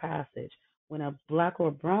rite of passage. When a black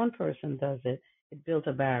or brown person does it, it builds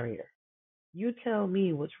a barrier. You tell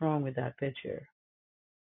me what's wrong with that picture.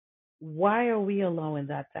 Why are we allowing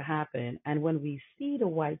that to happen? And when we see the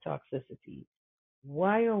white toxicity,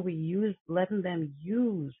 why are we letting them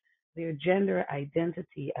use their gender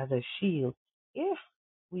identity as a shield if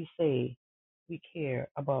we say we care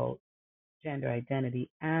about gender identity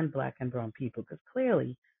and black and brown people? Because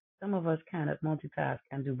clearly, some of us cannot multitask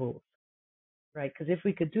and do both, right? Because if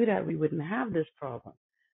we could do that, we wouldn't have this problem.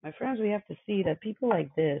 My friends, we have to see that people like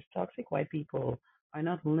this, toxic white people, are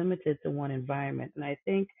not limited to one environment. And I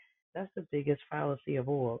think that's the biggest fallacy of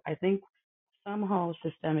all. I think somehow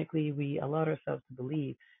systemically we allow ourselves to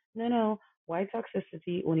believe, no, no, white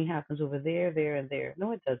toxicity only happens over there, there, and there.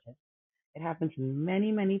 No, it doesn't. It happens in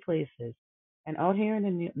many, many places. And out here in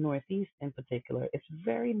the Northeast in particular, it's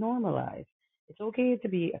very normalized. It's okay to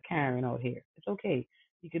be a Karen out here. It's okay.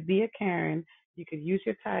 You could be a Karen. You could use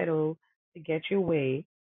your title to get your way.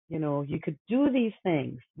 You could do these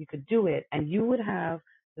things. You could do it, and you would have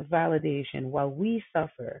the validation while we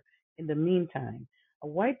suffer in the meantime. A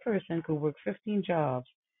white person could work 15 jobs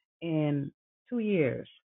in 2 years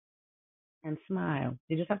and smile.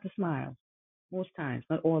 They just have to smile most times,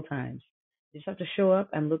 not all times. You just have to show up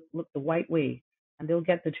and look the white way, and they'll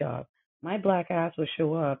get the job. My black ass would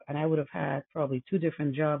show up, and I would have had probably two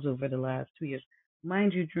different jobs over the last 2 years.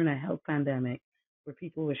 Mind you, during a health pandemic where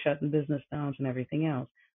people were shutting business down and everything else.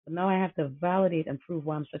 But now I have to validate and prove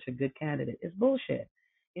why I'm such a good candidate. It's bullshit.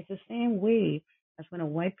 It's the same way as when a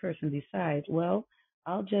white person decides, well,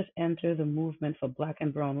 I'll just enter the movement for black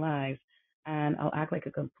and brown lives and I'll act like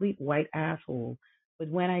a complete white asshole, but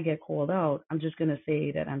when I get called out, I'm just going to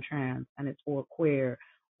say that I'm trans and it's or queer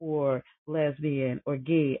or lesbian or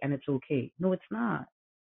gay and it's okay. No, it's not.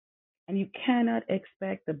 And you cannot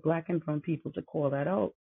expect the black and brown people to call that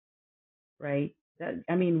out, right?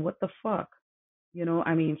 I mean, what the fuck?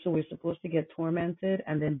 So we're supposed to get tormented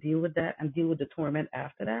and then deal with that and deal with the torment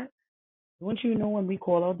after that? Don't you know when we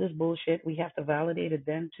call out this bullshit, we have to validate it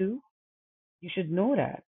then too? You should know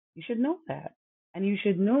that. You should know that. And you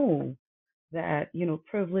should know that,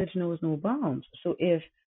 privilege knows no bounds. So if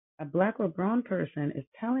a black or brown person is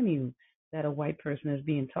telling you that a white person is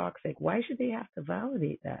being toxic, why should they have to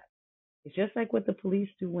validate that? It's just like what the police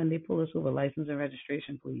do when they pull us over license and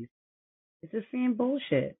registration, please. It's the same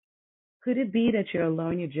bullshit. Could it be that you're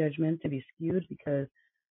allowing your judgment to be skewed because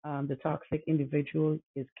the toxic individual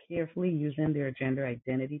is carefully using their gender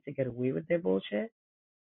identity to get away with their bullshit,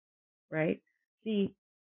 right? See,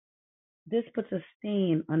 this puts a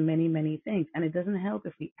stain on many, many things, and it doesn't help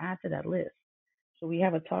if we add to that list. So we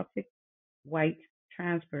have a toxic white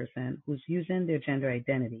trans person who's using their gender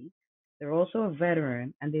identity. They're also a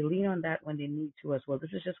veteran, and they lean on that when they need to as well.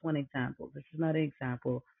 This is just one example. This is not an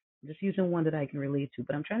example. I'm just using one that I can relate to,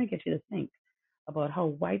 but I'm trying to get you to think about how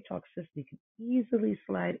white toxicity can easily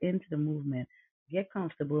slide into the movement, get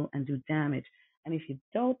comfortable, and do damage. And if you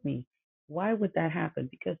doubt me, why would that happen?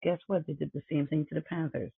 Because guess what? They did the same thing to the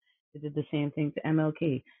Panthers. They did the same thing to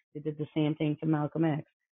MLK. They did the same thing to Malcolm X.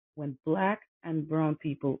 When black and brown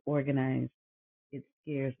people organize, it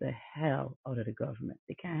scares the hell out of the government.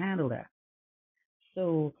 They can't handle that.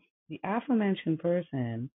 So the aforementioned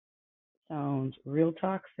person sounds real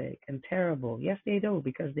toxic and terrible. Yes, they do,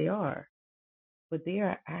 because they are. But they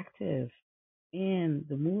are active in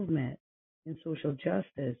the movement in social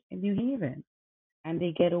justice in New Haven. And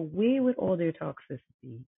they get away with all their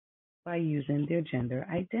toxicity by using their gender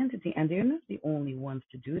identity. And they're not the only ones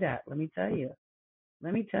to do that. Let me tell you.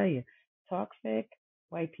 Let me tell you. Toxic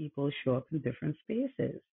white people show up in different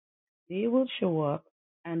spaces. They will show up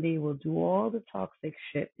and they will do all the toxic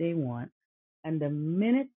shit they want. And the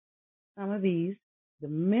minute some of these, the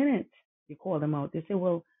minute you call them out, they say,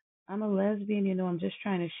 well, I'm a lesbian, I'm just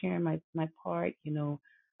trying to share my part.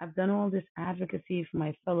 I've done all this advocacy for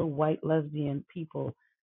my fellow white lesbian people.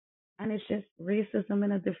 And it's just racism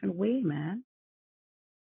in a different way, man.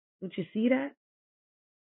 Don't you see that?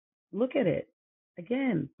 Look at it.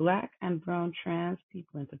 Again, black and brown trans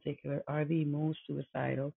people in particular are the most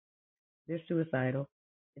suicidal. They're suicidal.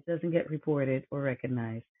 It doesn't get reported or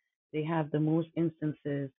recognized. They have the most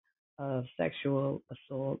instances of sexual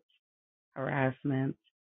assault, harassment.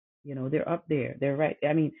 They're up there. They're right.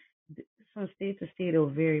 I mean, from state to state, it'll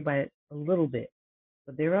vary by a little bit,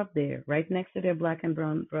 but they're up there, right next to their black and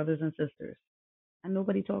brown brothers and sisters, and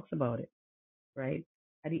nobody talks about it, right?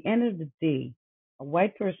 At the end of the day, a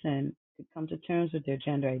white person could come to terms with their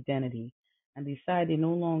gender identity and decide they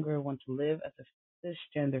no longer want to live as a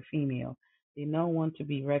cisgender female. They now want to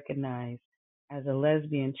be recognized as a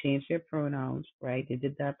lesbian, change their pronouns, right? They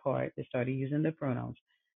did that part. They started using the pronouns.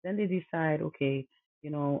 Then they decide, okay,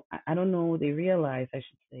 I don't know, they realize, I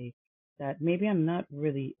should say, that maybe I'm not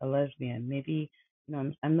really a lesbian. Maybe,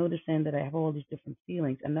 I'm noticing that I have all these different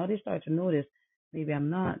feelings. And now they start to notice maybe I'm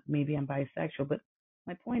not, maybe I'm bisexual. But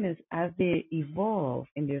my point is, as they evolve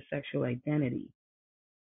in their sexual identity,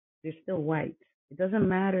 they're still white. It doesn't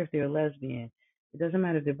matter if they're lesbian. It doesn't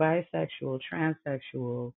matter if they're bisexual,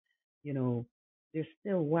 transsexual. You know, they're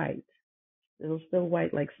still white. They're still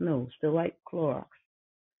white like snow, still like Clorox.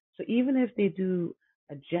 So even if they do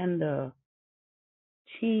a gender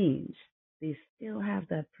change, they still have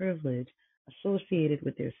that privilege associated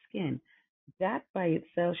with their skin. That by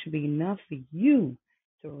itself should be enough for you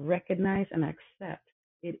to recognize and accept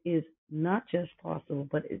it is not just possible,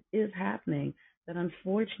 but it is happening. That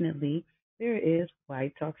unfortunately there is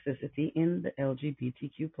white toxicity in the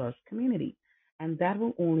LGBTQ plus community, and that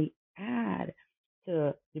will only add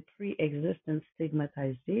to the pre-existing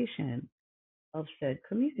stigmatization of said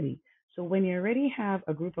community. So when you already have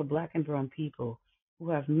a group of black and brown people who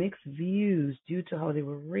have mixed views due to how they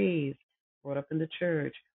were raised, brought up in the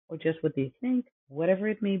church, or just what they think, whatever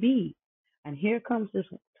it may be, and here comes this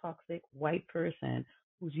toxic white person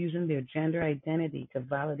who's using their gender identity to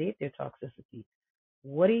validate their toxicity.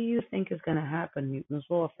 What do you think is going to happen? Newton's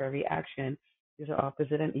law, for every action, there's an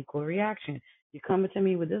opposite and equal reaction. You coming to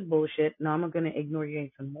me with this bullshit, now I'm going to ignore you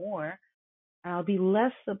even more. I'll be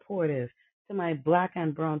less supportive to my black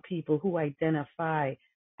and brown people who identify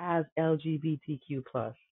as LGBTQ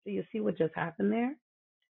plus. So you see what just happened there?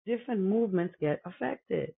 Different movements get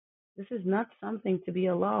affected. This is not something to be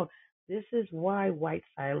allowed. This is why white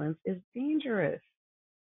silence is dangerous.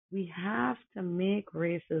 We have to make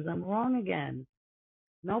racism wrong again.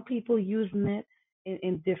 Now people using it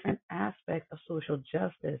in different aspects of social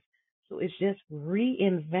justice. So it's just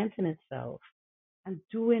reinventing itself and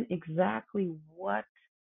doing exactly what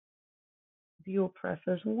the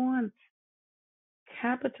oppressors want.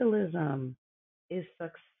 Capitalism is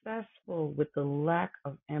successful with the lack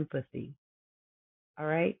of empathy. All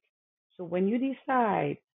right? So when you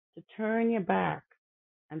decide to turn your back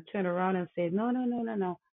and turn around and say, no, no, no, no,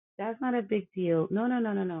 no, that's not a big deal. No, no,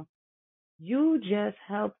 no, no, no. You just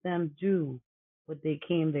help them do what they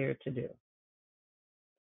came there to do.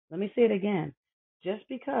 Let me say it again. Just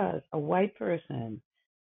because a white person,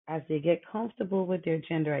 as they get comfortable with their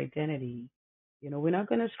gender identity, we're not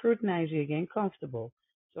going to scrutinize you getting comfortable.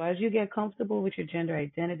 So as you get comfortable with your gender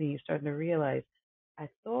identity, you're starting to realize, I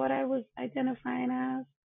thought I was identifying as,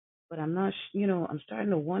 but I'm not, I'm starting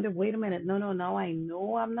to wonder, wait a minute, no, no, now I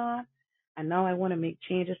know I'm not. And now I want to make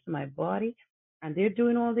changes to my body. And they're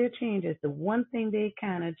doing all their changes. The one thing they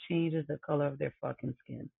cannot change is the color of their fucking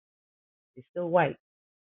skin. They're still white.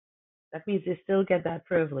 That means they still get that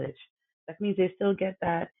privilege. That means they still get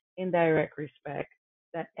that indirect respect,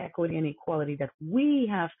 that equity and equality that we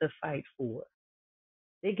have to fight for.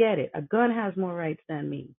 They get it. A gun has more rights than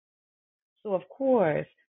me. So, of course,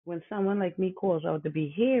 when someone like me calls out the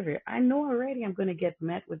behavior, I know already I'm going to get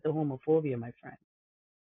met with the homophobia, my friend.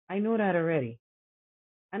 I know that already.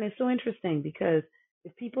 And it's so interesting because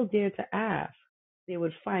if people dare to ask, they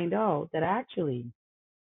would find out that actually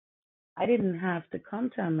I didn't have to come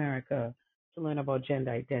to America to learn about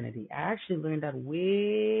gender identity. I actually learned that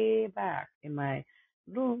way back in my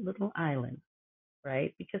little island,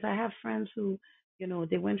 right? Because I have friends who,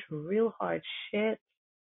 they went through real hard shit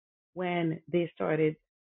when they started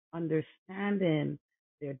understanding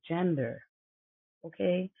their gender.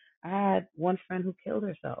 Okay, I had one friend who killed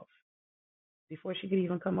herself before she could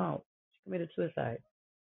even come out. She committed suicide.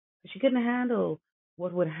 She couldn't handle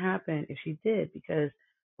what would happen if she did, because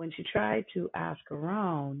when she tried to ask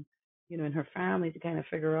around, in her family to kind of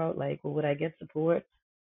figure out, like, well, would I get support?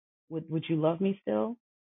 Would you love me still?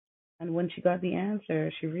 And when she got the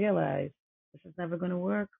answer, she realized this is never going to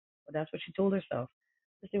work. But that's what she told herself,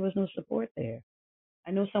 because there was no support there.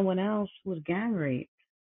 I know someone else who was gang raped.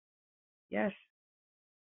 Yes,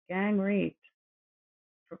 gang raped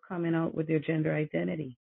for coming out with their gender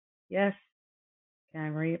identity. Yes,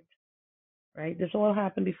 gang raped, right? This all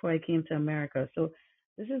happened before I came to America. So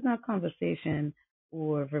this is not conversation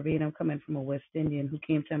or verbatim coming from a West Indian who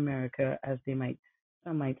came to America, as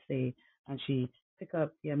some might say, and she pick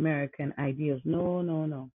up the American ideals. No, no,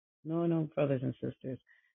 no, no, no, brothers and sisters.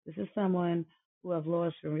 This is someone who have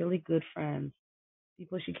lost some really good friends,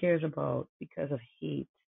 people she cares about because of hate,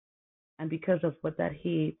 and because of what that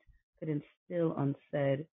hate could instill on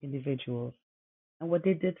said individuals and what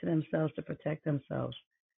they did to themselves to protect themselves.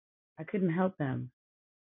 I couldn't help them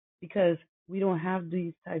because we don't have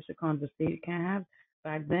these types of conversations. You can't have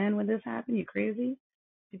back then when this happened. You crazy?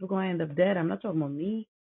 People gonna end up dead. I'm not talking about me.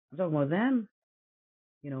 I'm talking about them.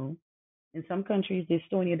 You know, in some countries they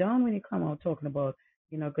stone you down when you come out talking about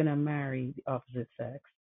you're not gonna marry the opposite sex.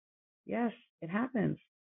 Yes, it happens.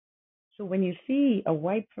 So when you see a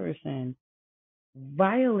white person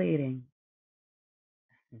violating,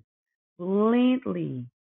 blatantly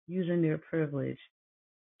using their privilege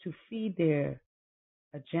to feed their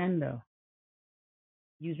agenda,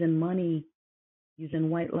 using money, using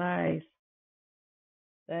white lies,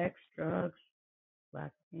 sex, drugs,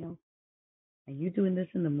 blackmail, and you doing this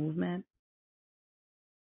in the movement,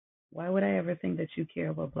 why would I ever think that you care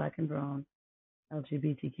about black and brown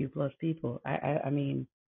LGBTQ plus people? I mean,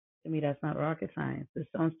 to me, that's not rocket science. This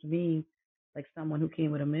sounds to me like someone who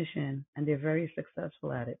came with a mission, and they're very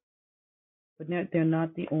successful at it. But they're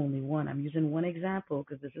not the only one. I'm using one example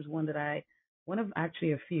because this is one of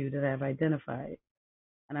actually a few that I've identified,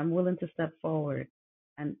 and I'm willing to step forward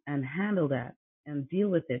and handle that and deal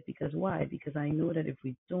with it. Because why? Because I know that if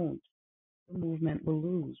we don't, the movement will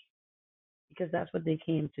lose. Because that's what they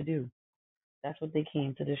came to do. That's what they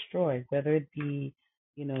came to destroy. Whether it be,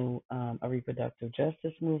 a reproductive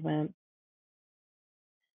justice movement,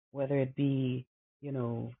 whether it be, you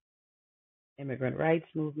know, immigrant rights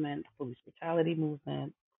movement, police brutality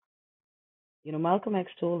movement. Malcolm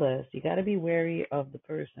X told us you got to be wary of the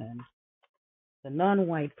person, the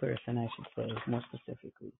non-white person, I should say, more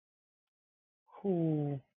specifically,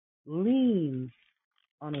 who leans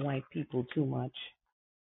on white people too much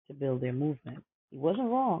to build their movement. He wasn't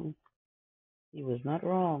wrong. He was not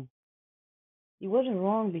wrong. He wasn't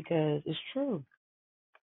wrong because it's true.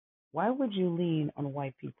 Why would you lean on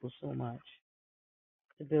white people so much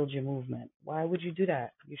to build your movement? Why would you do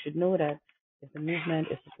that? You should know that if the movement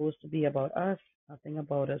is supposed to be about us, nothing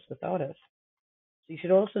about us without us. So you should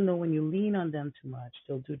also know when you lean on them too much,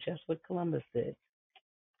 they'll do just what Columbus did.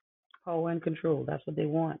 Power and control. That's what they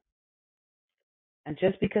want. And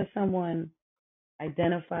just because someone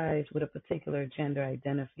identifies with a particular gender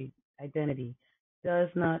identity does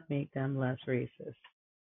not make them less racist.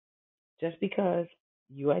 Just because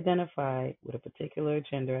you identify with a particular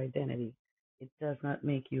gender identity, it does not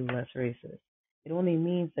make you less racist. It only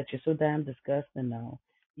means that you're so damn disgusting now.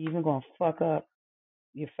 You're even gonna fuck up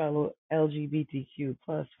your fellow LGBTQ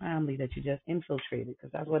plus family that you just infiltrated,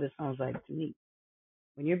 because that's what it sounds like to me.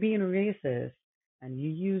 When you're being racist and you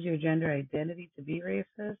use your gender identity to be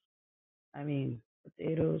racist, I mean,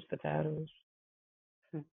 potatoes.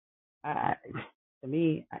 I, to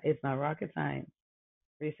me, it's not rocket science.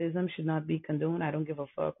 Racism should not be condoned. I don't give a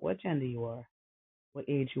fuck what gender you are, what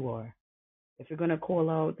age you are. If you're going to call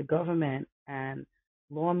out the government and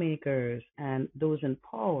lawmakers and those in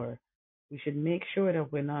power, we should make sure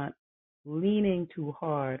that we're not leaning too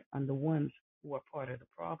hard on the ones who are part of the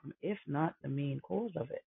problem, if not the main cause of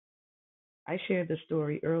it. I shared the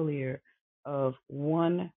story earlier of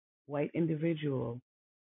one white individual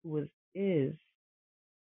who is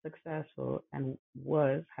successful and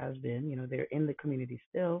has been, they're in the community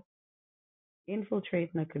still,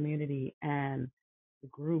 infiltrating the community and the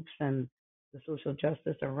groups and the social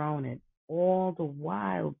justice around it, all the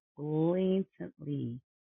while blatantly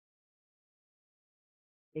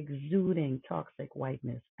exuding toxic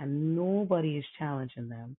whiteness. And nobody is challenging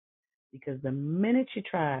them, because the minute you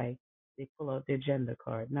try they pull out their gender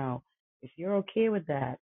card. Now, if you're okay with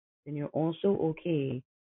that, then you're also okay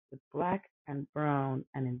with black and brown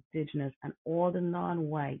and indigenous and all the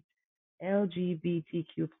non-white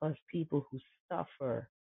LGBTQ plus people who suffer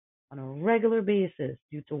on a regular basis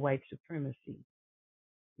due to white supremacy.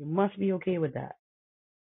 You must be okay with that.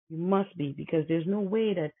 You must be, because there's no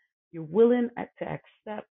way that you're willing to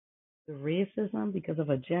accept the racism because of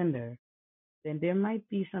a gender, then there might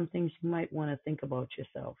be some things you might want to think about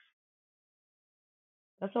yourself.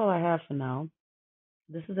 That's all I have for now.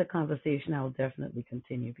 This is a conversation I will definitely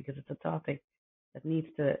continue because it's a topic that needs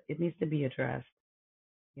to be addressed.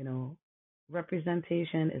 You know,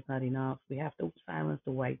 representation is not enough. We have to silence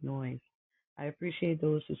the white noise. I appreciate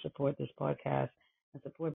those who support this podcast and support